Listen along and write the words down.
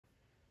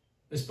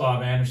This is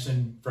Bob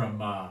Anderson from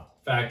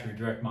Factory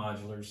Direct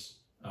Modulars.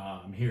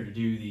 I'm here to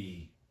do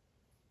the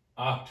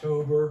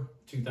October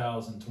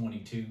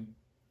 2022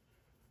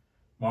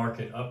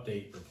 market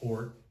update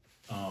report.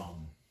 I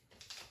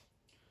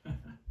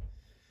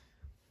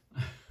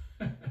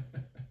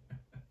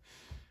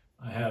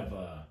have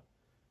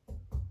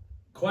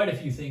quite a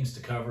few things to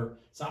cover,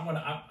 so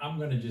I'm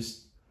gonna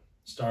just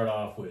start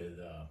off with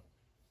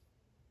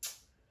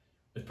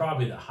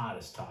probably the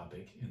hottest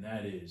topic, and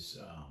that is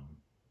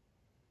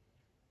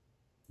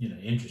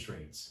interest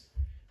rates.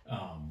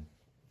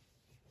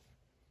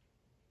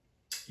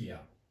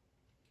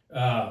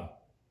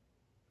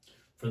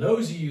 For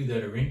those of you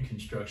that are in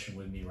construction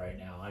with me right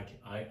now,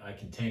 I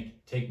can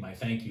take my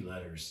thank you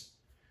letters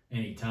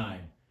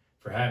anytime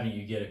for having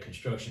you get a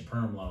construction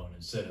perm loan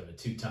instead of a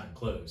 2-time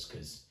close,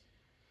 because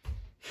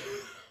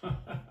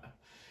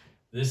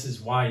this is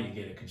why you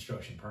get a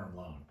construction perm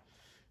loan.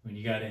 When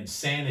you got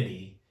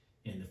insanity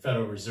in the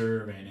Federal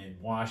Reserve and in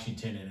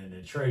Washington and in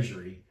the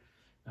Treasury,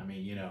 I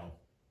mean,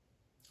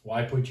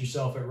 why put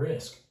yourself at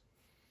risk?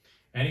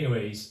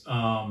 Anyways,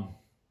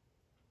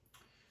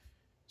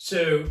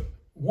 so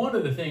one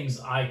of the things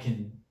I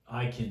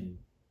can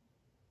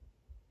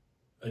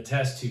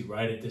attest to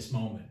right at this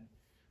moment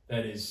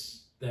that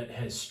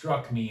has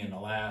struck me in the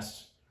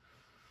last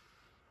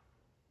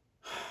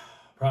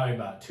probably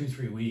about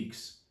 2-3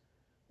 weeks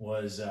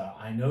was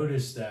I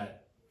noticed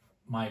that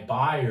my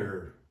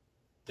buyer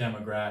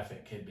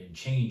demographic had been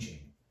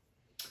changing.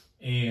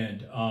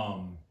 And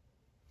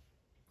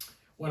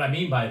what I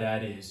mean by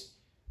that is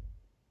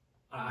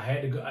I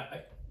had to go,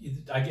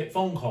 I get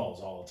phone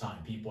calls all the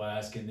time. People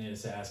asking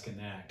this, asking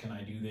that. Can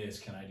I do this?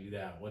 Can I do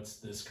that? What's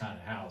this kind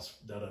of house?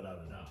 Da da da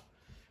da da.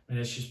 And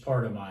it's just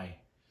part of my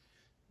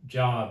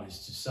job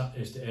is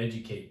to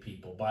educate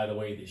people. By the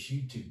way, this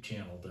YouTube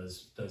channel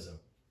does a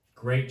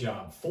great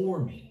job for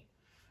me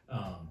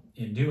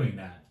in doing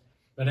that.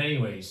 But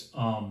anyways,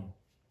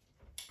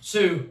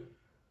 so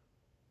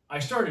I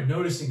started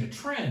noticing a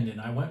trend,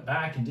 and I went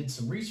back and did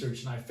some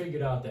research, and I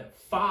figured out that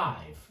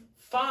five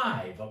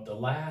of the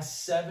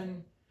last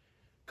 7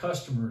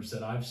 customers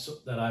that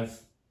I've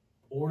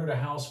ordered a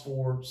house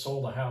for,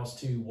 sold a house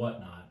to,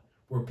 whatnot,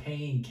 were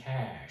paying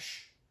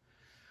cash,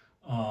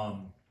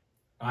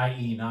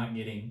 i.e. not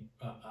getting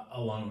a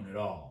loan at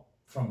all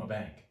from a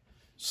bank.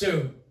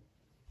 So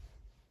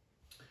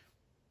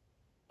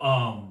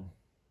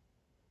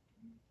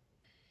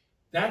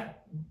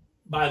that,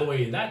 by the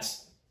way,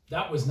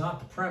 that was not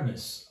the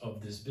premise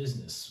of this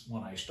business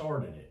when I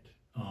started it.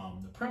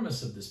 The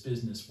premise of this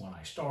business when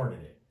I started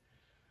it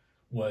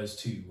was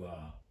to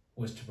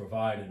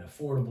provide an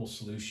affordable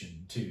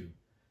solution to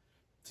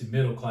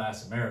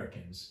middle-class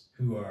Americans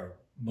who are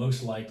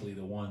most likely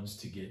the ones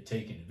to get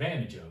taken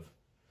advantage of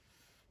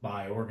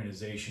by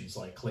organizations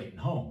like Clayton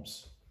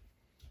Homes.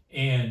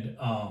 And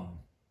I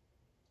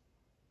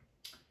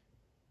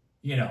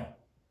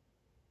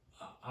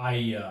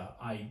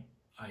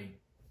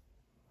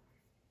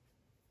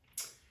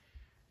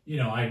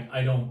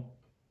don't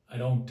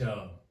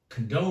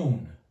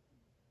condone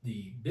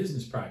the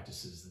business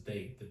practices that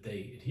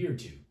they adhere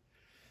to,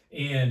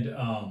 and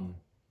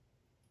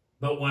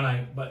but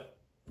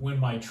when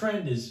my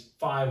trend is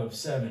 5 of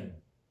 7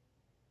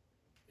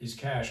 is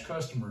cash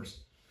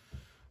customers,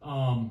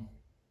 I'm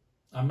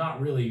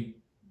not really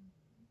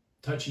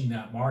touching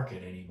that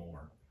market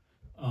anymore.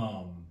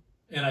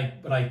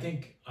 But I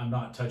think I'm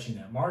not touching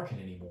that market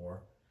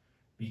anymore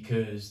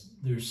because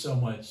there's so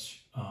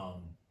much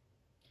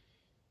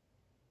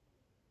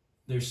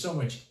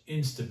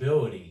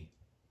instability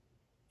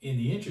in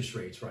the interest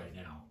rates right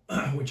now,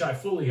 which I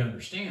fully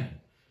understand,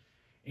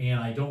 and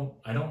I don't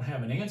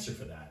have an answer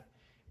for that.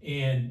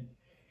 And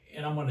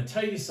I'm going to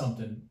tell you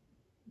something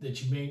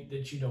that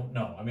you don't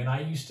know. I mean,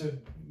 I used to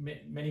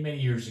many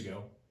years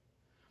ago,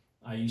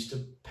 I used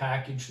to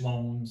package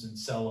loans and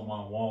sell them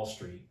on Wall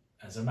Street,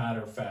 as a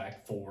matter of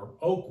fact, for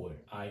Oakwood,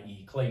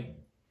 i.e. Clayton.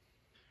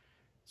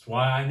 That's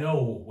why I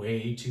know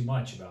way too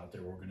much about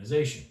their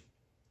organization.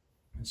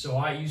 And so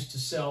I used to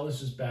sell,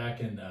 this was back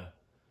in the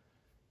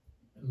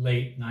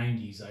late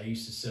 90s, I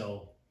used to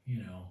sell,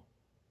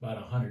 about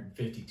 $150,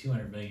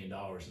 $200 million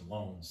in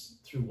loans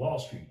through Wall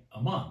Street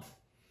a month.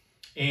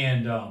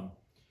 And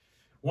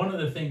one of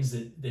the things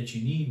that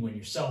you need when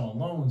you're selling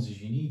loans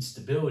is you need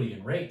stability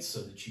in rates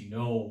so that you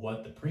know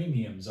what the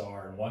premiums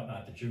are and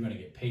whatnot that you're going to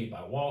get paid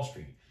by Wall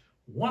Street.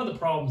 One of the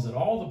problems that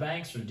all the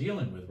banks are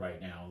dealing with right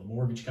now, the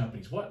mortgage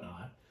companies,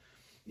 whatnot,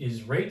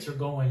 is rates are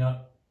going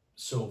up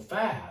so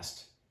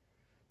fast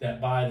that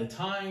by the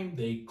time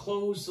they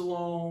close the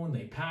loan,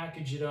 they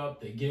package it up,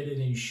 they get it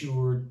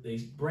insured, they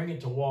bring it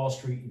to Wall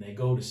Street, and they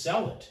go to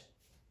sell it,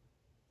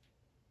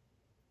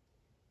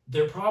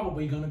 they're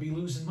probably going to be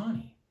losing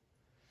money.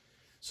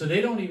 So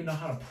they don't even know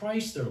how to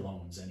price their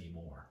loans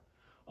anymore.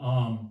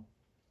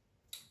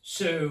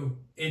 So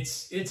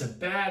it's a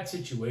bad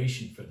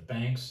situation for the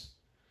banks.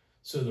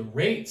 So the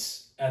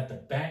rates at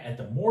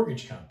the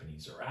mortgage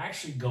companies are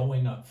actually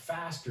going up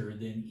faster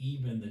than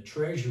even the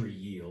Treasury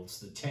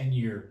yields, the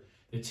 10-year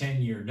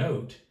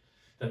note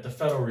that the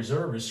Federal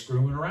Reserve is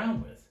screwing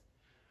around with.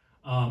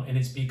 And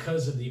it's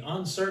because of the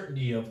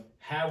uncertainty of,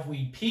 have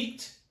we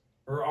peaked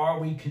or are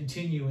we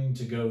continuing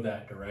to go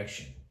that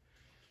direction?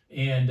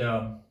 And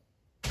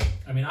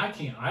I mean,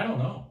 I don't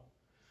know.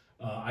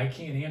 I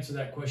can't answer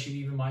that question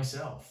even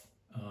myself.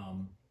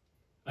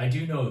 I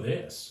do know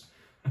this.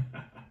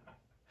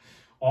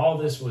 All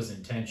this was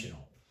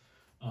intentional.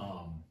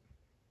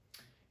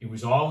 It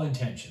was all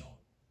intentional.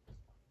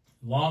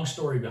 Long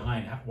story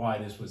behind why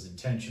this was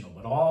intentional,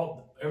 but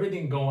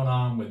everything going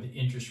on with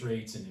interest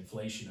rates and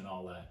inflation and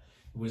all that,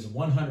 it was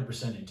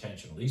 100%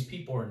 intentional. These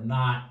people are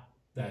not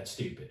that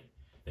stupid.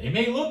 They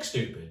may look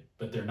stupid,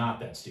 but they're not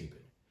that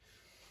stupid.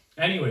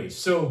 Anyway,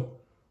 so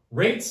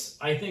rates,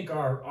 I think,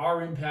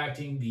 are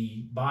impacting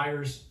the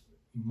buyers,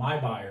 my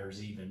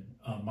buyers even,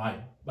 my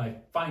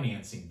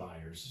financing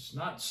buyers. It's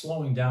not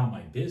slowing down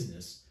my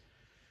business.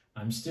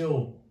 I'm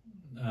still,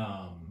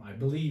 I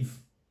believe,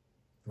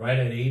 right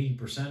at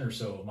 80% or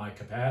so of my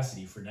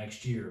capacity for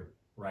next year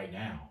right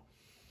now.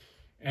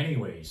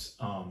 Anyways,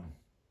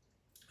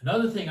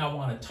 another thing I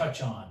want to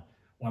touch on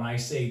when I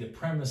say the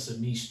premise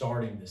of me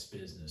starting this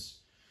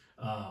business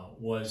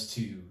was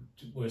to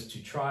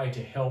try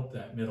to help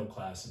that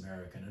middle-class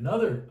American.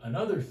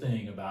 Another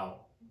thing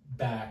about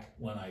back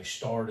when I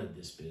started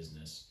this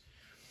business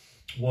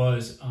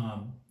was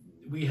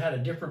we had a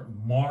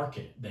different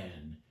market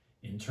then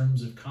in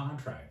terms of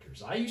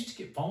contractors. I used to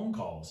get phone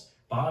calls.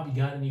 Bob, you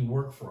got any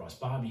work for us?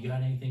 Bob, you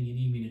got anything you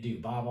need me to do?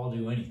 Bob, I'll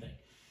do anything.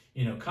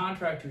 You know,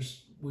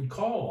 contractors would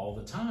call all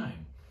the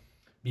time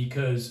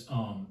because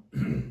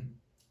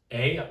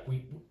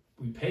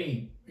we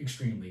pay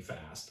extremely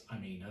fast. I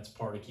mean, that's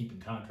part of keeping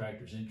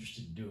contractors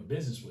interested in doing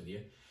business with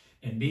you.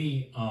 And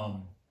B,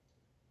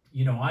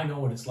 you know, I know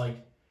what it's like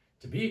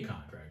to be a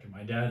contractor.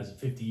 My dad is a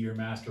 50-year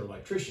master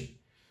electrician.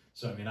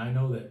 So, I mean, I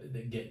know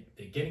that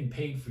getting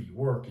paid for your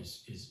work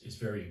is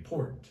very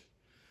important.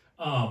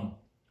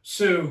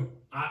 So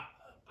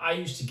I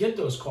used to get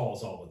those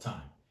calls all the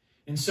time.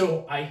 And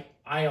so I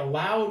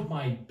allowed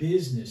my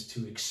business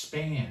to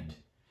expand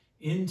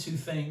into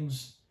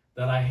things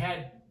that I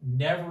had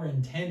never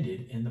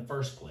intended in the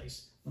first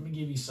place. Let me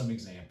give you some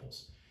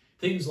examples.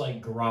 Things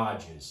like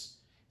garages,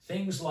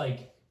 things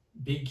like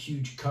big,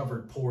 huge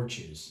covered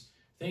porches,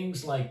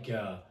 things like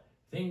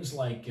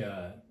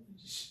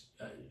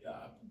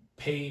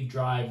paved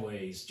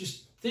driveways,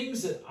 just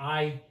things that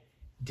I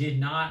did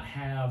not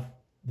have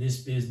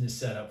this business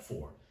set up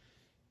for.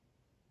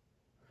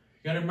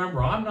 You got to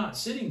remember, I'm not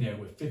sitting there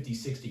with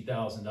 $50,000,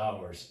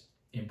 $60,000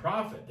 in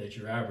profit that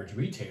your average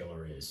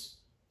retailer is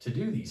to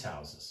do these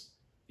houses.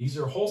 These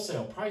are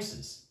wholesale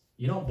prices.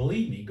 You don't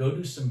believe me? Go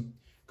do some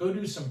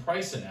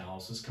price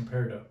analysis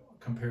compared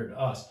to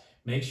us.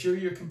 Make sure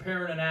you're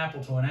comparing an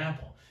apple to an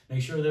apple.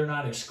 Make sure they're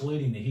not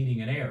excluding the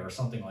heating and air or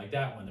something like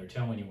that when they're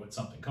telling you what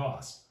something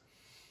costs.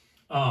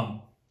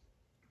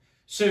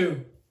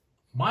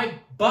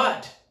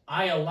 But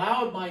I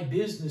allowed my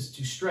business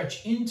to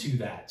stretch into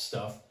that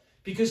stuff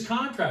because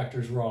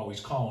contractors were always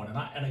calling.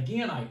 And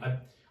again,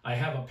 I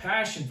have a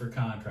passion for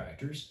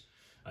contractors.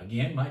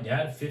 Again, my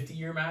dad,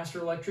 50-year master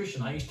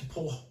electrician. I used to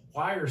pull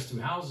wires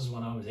through houses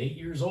when I was 8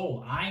 years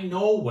old. I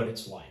know what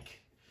it's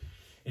like.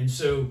 And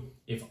so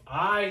if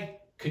I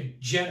could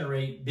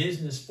generate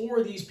business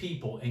for these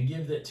people and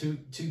give that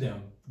to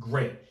them,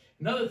 great.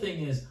 Another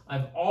thing is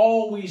I've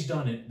always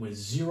done it with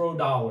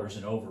 $0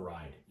 in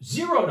override.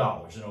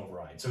 $0 in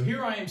override. So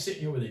here I am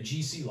sitting here with a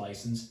GC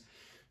license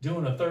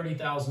doing a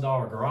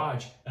 $30,000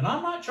 garage, and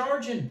I'm not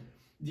charging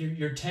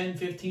your 10,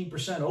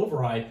 15%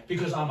 override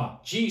because I'm a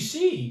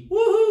GC.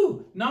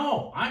 Woohoo!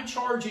 No, I'm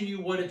charging you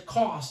what it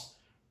costs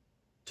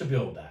to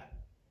build that.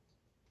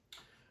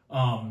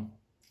 I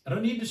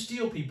don't need to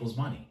steal people's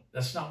money.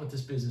 That's not what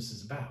this business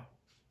is about.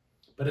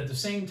 But at the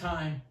same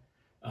time,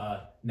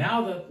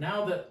 now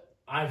that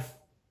I've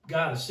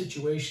got a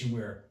situation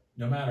where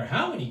no matter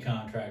how many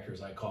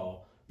contractors I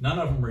call, none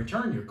of them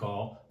return your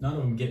call, none of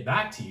them get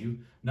back to you,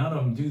 none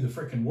of them do the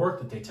freaking work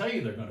that they tell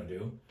you they're going to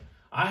do,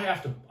 I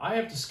have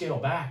to scale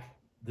back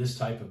this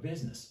type of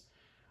business.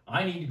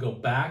 I need to go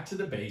back to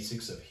the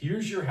basics of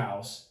here's your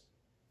house,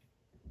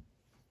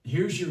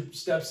 here's your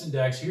steps and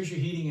decks, here's your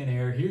heating and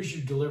air, here's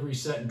your delivery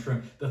set and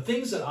trim, the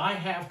things that I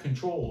have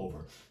control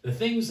over, the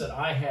things that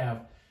I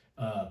have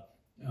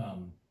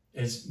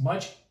as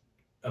much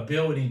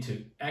ability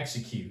to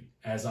execute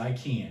as I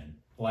can,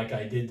 like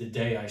I did the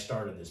day I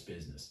started this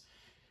business.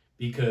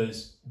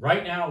 Because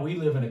right now we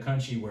live in a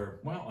country where,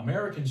 well,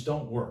 Americans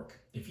don't work.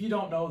 If you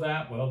don't know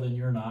that, well, then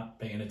you're not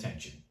paying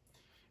attention.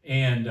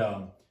 And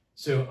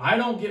so I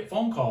don't get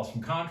phone calls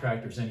from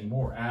contractors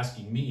anymore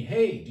asking me,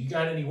 hey, do you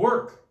got any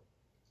work?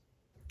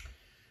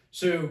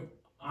 So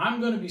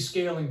I'm going to be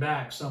scaling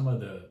back some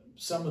of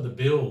the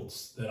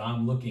builds that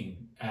I'm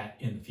looking at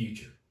in the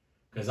future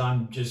because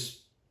I'm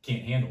just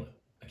can't handle it.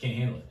 I can't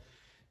handle it.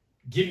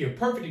 Give you a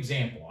perfect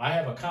example. I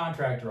have a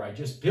contractor I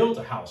just built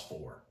a house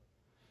for,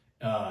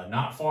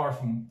 not far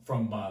from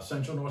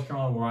Central North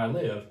Carolina where I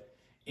live,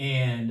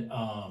 and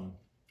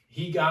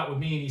he got with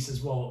me and he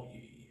says, well,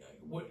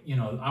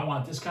 I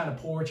want this kind of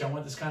porch, I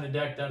want this kind of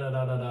deck, da da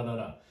da da da da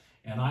da.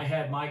 and I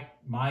had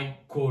my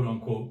quote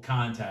unquote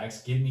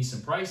contacts give me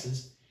some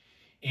prices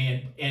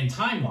and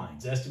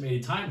timelines,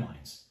 estimated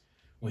timelines.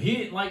 Well, he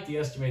didn't like the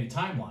estimated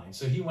timeline,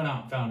 so he went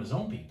out and found his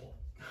own people.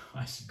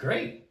 I said,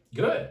 great,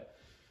 good.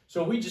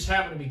 So we just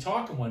happened to be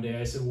talking one day.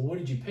 I said, well, what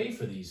did you pay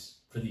for these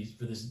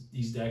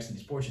decks and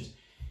these porches?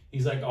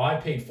 He's like, oh, I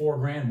paid $4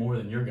 grand more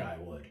than your guy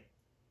would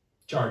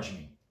charge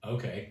me.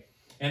 Okay.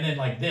 And then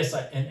like this,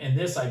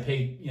 this I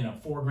paid, you know,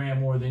 $4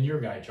 grand more than your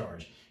guy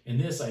charged. And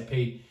this I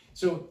paid.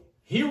 So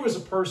here was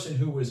a person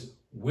who was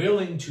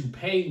willing to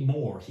pay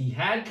more. He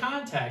had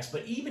contacts,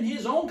 but even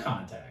his own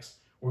contacts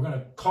were going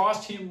to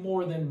cost him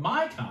more than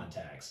my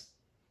contacts.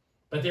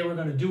 But they were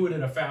going to do it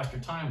in a faster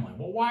timeline.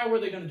 Well, why were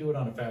they going to do it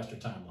on a faster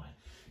timeline?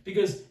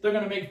 Because they're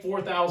going to make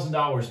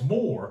 $4,000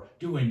 more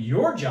doing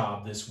your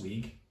job this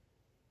week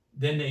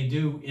than they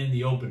do in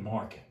the open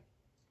market.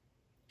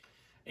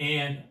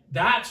 And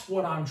that's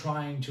what I'm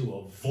trying to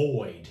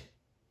avoid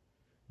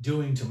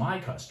doing to my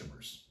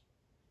customers.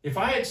 If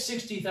I had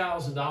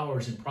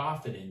 $60,000 in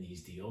profit in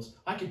these deals,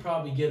 I could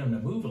probably get them to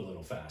move a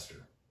little faster.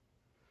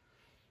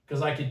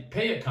 Because I could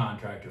pay a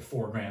contractor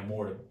 $4 grand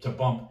more to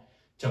bump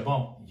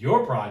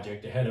your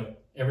project ahead of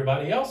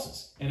everybody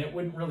else's. And it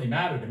wouldn't really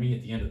matter to me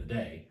at the end of the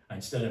day.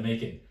 Instead of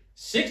making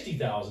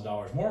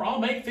 $60,000 more, I'll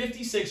make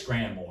 56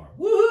 grand more.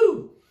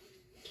 Woohoo!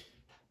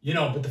 You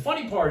know, but the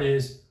funny part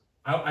is,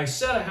 I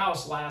set a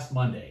house last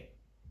Monday.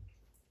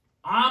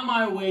 On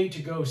my way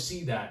to go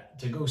see the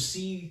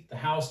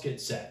house get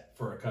set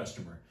for a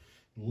customer,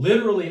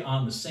 literally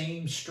on the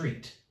same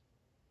street,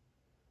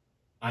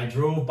 I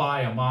drove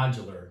by a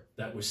modular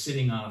that was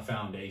sitting on a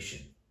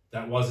foundation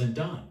that wasn't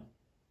done.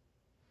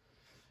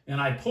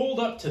 And I pulled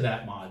up to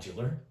that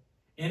modular,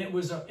 and it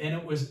was an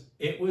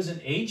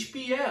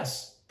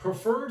HBS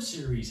preferred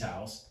series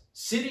house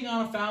sitting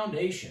on a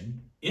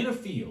foundation in a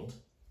field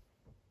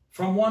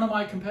from one of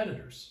my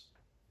competitors.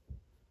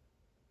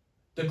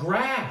 The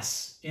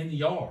grass in the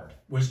yard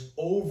was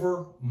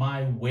over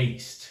my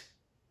waist.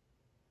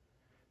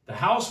 The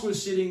house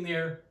was sitting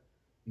there,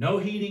 no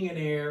heating and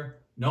air,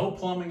 no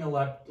plumbing,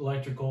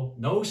 electrical,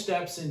 no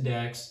steps and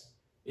decks.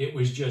 It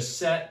was just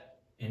set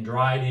and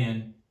dried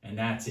in, and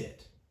that's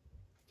it.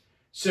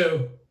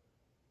 So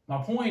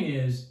my point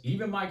is,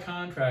 even my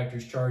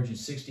contractors charging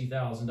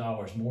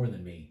 $60,000 more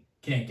than me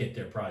can't get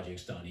their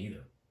projects done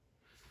either.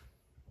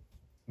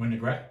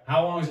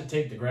 How long does it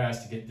take the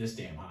grass to get this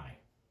damn high?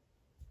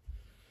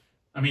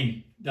 I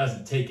mean, it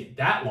doesn't take it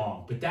that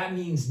long, but that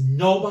means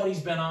nobody's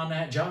been on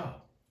that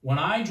job. When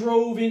I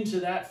drove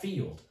into that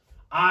field,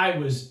 I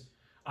was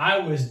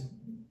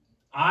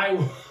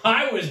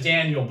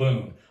Daniel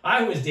Boone.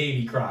 I was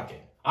Davy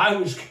Crockett. I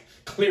was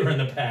clearing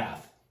the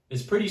path.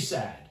 It's pretty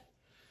sad.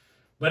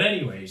 But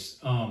anyways,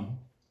 I'm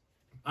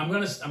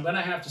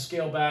gonna have to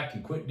scale back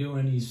and quit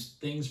doing these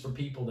things for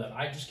people that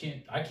I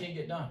can't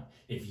get done.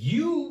 If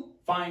you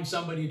find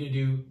somebody to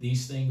do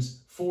these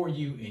things for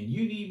you and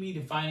you need me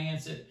to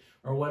finance it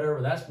or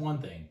whatever, that's one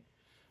thing.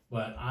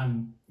 But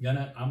I'm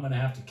gonna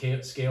have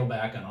to scale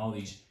back on all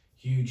these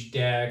huge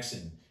decks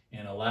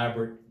and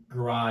elaborate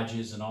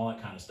garages and all that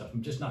kind of stuff.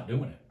 I'm just not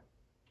doing it.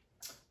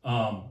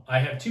 I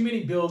have too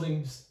many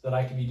buildings that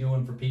I could be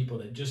doing for people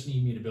that just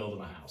need me to build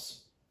them a house.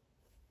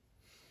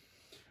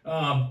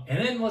 And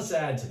then let's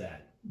add to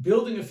that,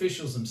 building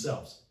officials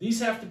themselves.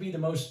 These have to be the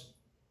most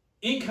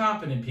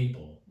incompetent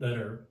people that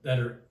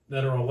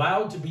are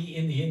allowed to be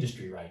in the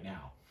industry right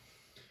now.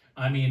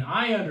 I mean,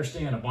 I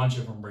understand a bunch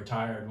of them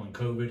retired when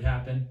COVID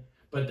happened,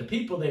 but the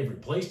people they've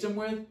replaced them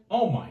with,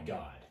 oh my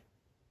God.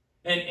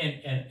 And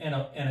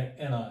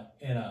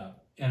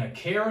a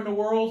care in the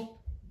world,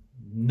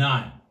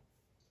 none.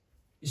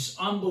 It's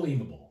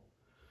unbelievable.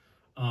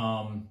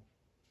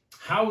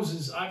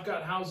 Houses, I've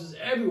got houses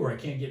everywhere. I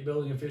can't get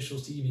building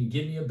officials to even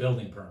give me a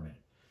building permit.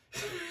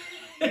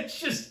 It's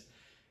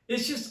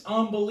just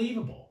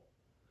unbelievable.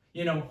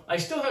 You know, I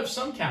still have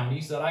some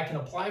counties that I can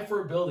apply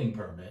for a building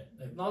permit.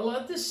 Now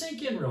let this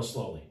sink in real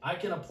slowly. I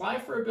can apply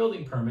for a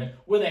building permit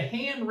with a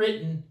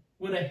handwritten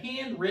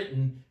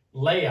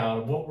layout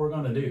of what we're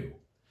going to do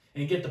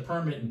and get the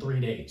permit in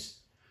 3 days.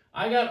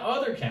 I got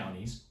other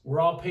counties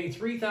where I'll pay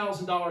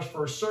 $3,000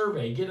 for a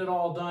survey, get it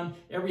all done,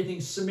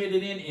 everything's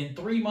submitted in, and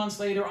 3 months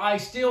later, I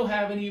still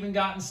haven't even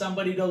gotten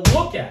somebody to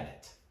look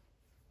at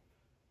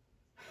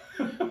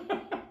it.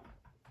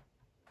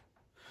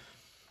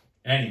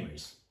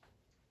 Anyways,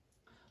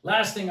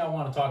 last thing I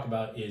want to talk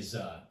about is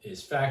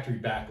factory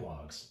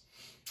backlogs.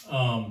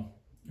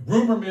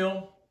 Rumor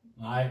mill,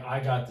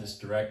 I got this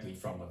directly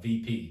from a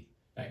VP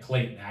at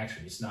Clayton.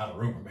 Actually, it's not a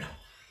rumor mill.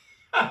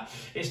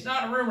 It's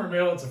not a rumor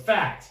mill, it's a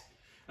fact.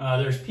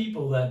 There's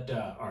people that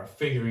are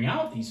figuring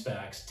out these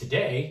facts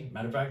today.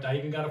 Matter of fact, I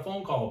even got a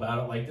phone call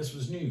about it like this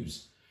was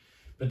news.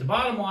 But the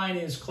bottom line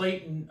is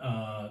Clayton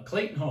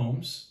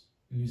Homes,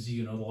 who's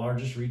the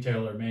largest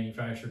retailer,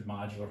 manufactured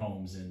modular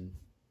homes in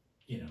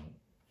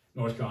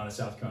North Carolina,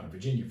 South Carolina,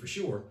 Virginia for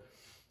sure.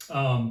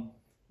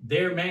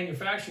 Their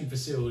manufacturing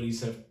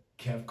facilities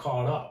have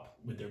caught up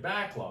with their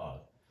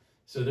backlog.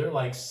 So they're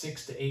like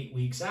 6 to 8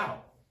 weeks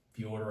out if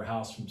you order a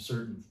house from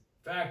certain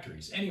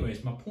factories.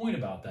 Anyways, my point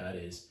about that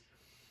is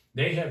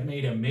they have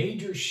made a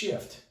major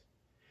shift,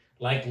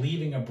 like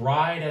leaving a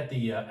bride at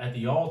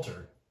the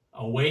altar,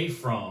 away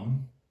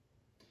from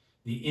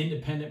the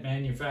independent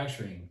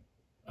manufacturing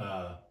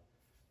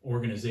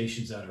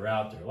organizations that are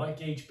out there, like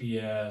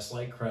HBS,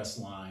 like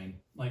Crestline,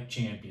 like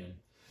Champion.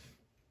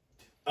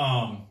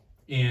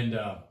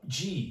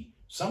 Gee,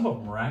 some of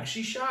them are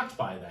actually shocked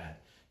by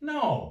that.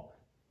 No,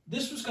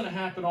 this was going to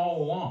happen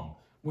all along.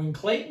 When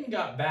Clayton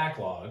got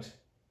backlogged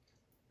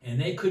and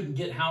they couldn't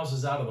get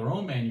houses out of their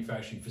own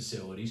manufacturing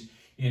facilities,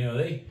 you know,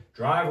 they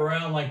drive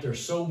around like they're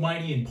so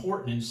mighty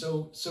important and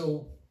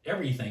so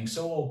everything,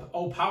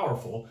 so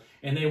powerful,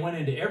 and they went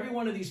into every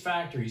one of these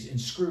factories and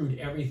screwed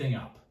everything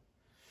up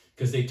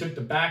because they took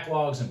the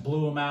backlogs and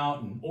blew them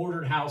out and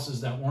ordered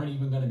houses that weren't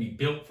even going to be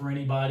built for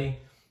anybody,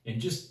 and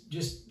just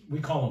we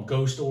call them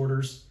ghost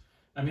orders.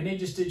 I mean, they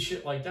just did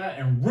shit like that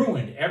and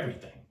ruined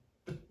everything.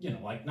 But you know,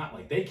 like not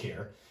like they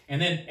care.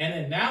 And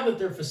then now that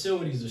their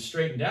facilities are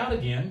straightened out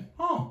again,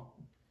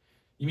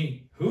 you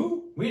mean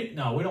who?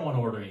 No, we don't want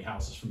to order any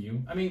houses from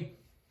you. I mean,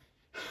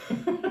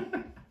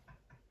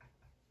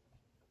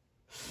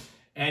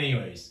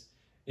 anyways,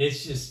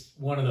 it's just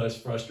one of those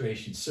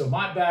frustrations. So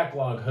my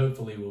backlog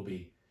hopefully will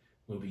be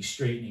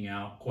straightening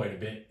out quite a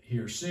bit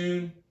here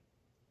soon.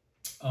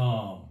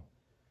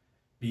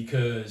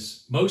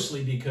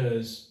 Mostly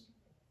because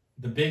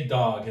the big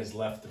dog has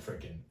left the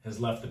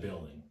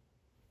building.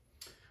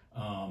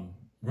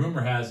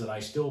 Rumor has it I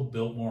still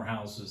built more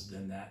houses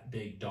than that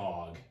big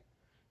dog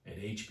at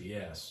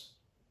HBS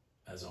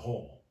as a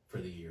whole for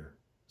the year.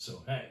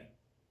 So, hey,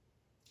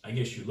 I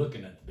guess you're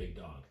looking at the big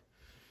dog.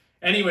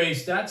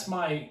 Anyways, that's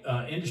my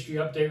industry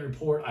update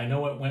report. I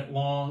know it went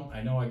long.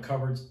 I know I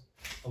covered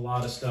a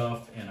lot of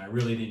stuff, and I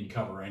really didn't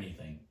cover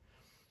anything.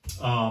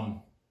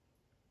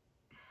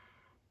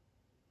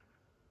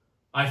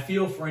 I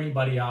feel for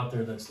anybody out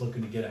there that's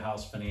looking to get a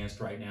house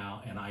financed right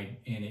now, and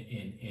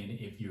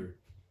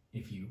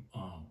if you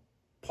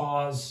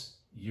pause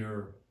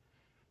your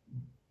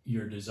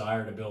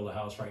desire to build a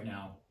house right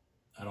now,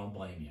 I don't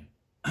blame you.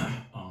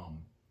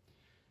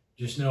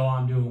 Just know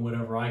I'm doing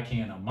whatever I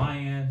can on my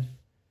end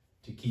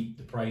to keep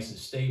the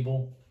prices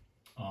stable.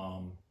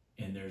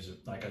 And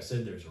like I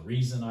said, there's a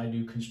reason I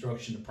do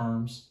construction to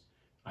perms.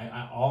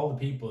 All the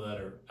people that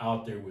are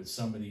out there with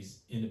some of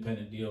these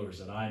independent dealers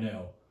that I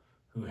know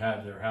who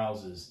have their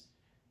houses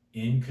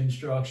in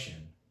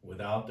construction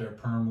without their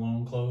perm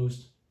loan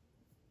closed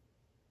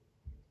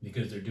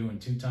because they're doing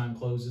two-time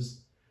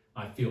closes,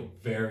 I feel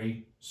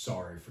very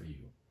sorry for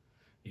you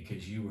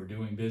because you were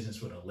doing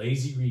business with a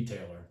lazy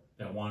retailer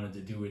that wanted to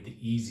do it the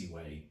easy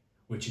way,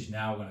 which is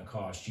now going to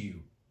cost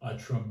you a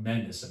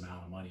tremendous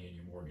amount of money in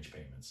your mortgage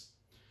payments.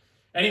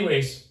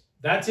 Anyways,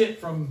 that's it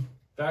from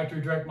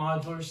Factory Direct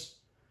Modulars.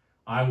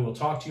 I will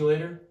talk to you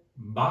later.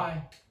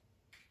 Bye.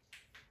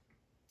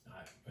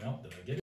 Well, did I get it?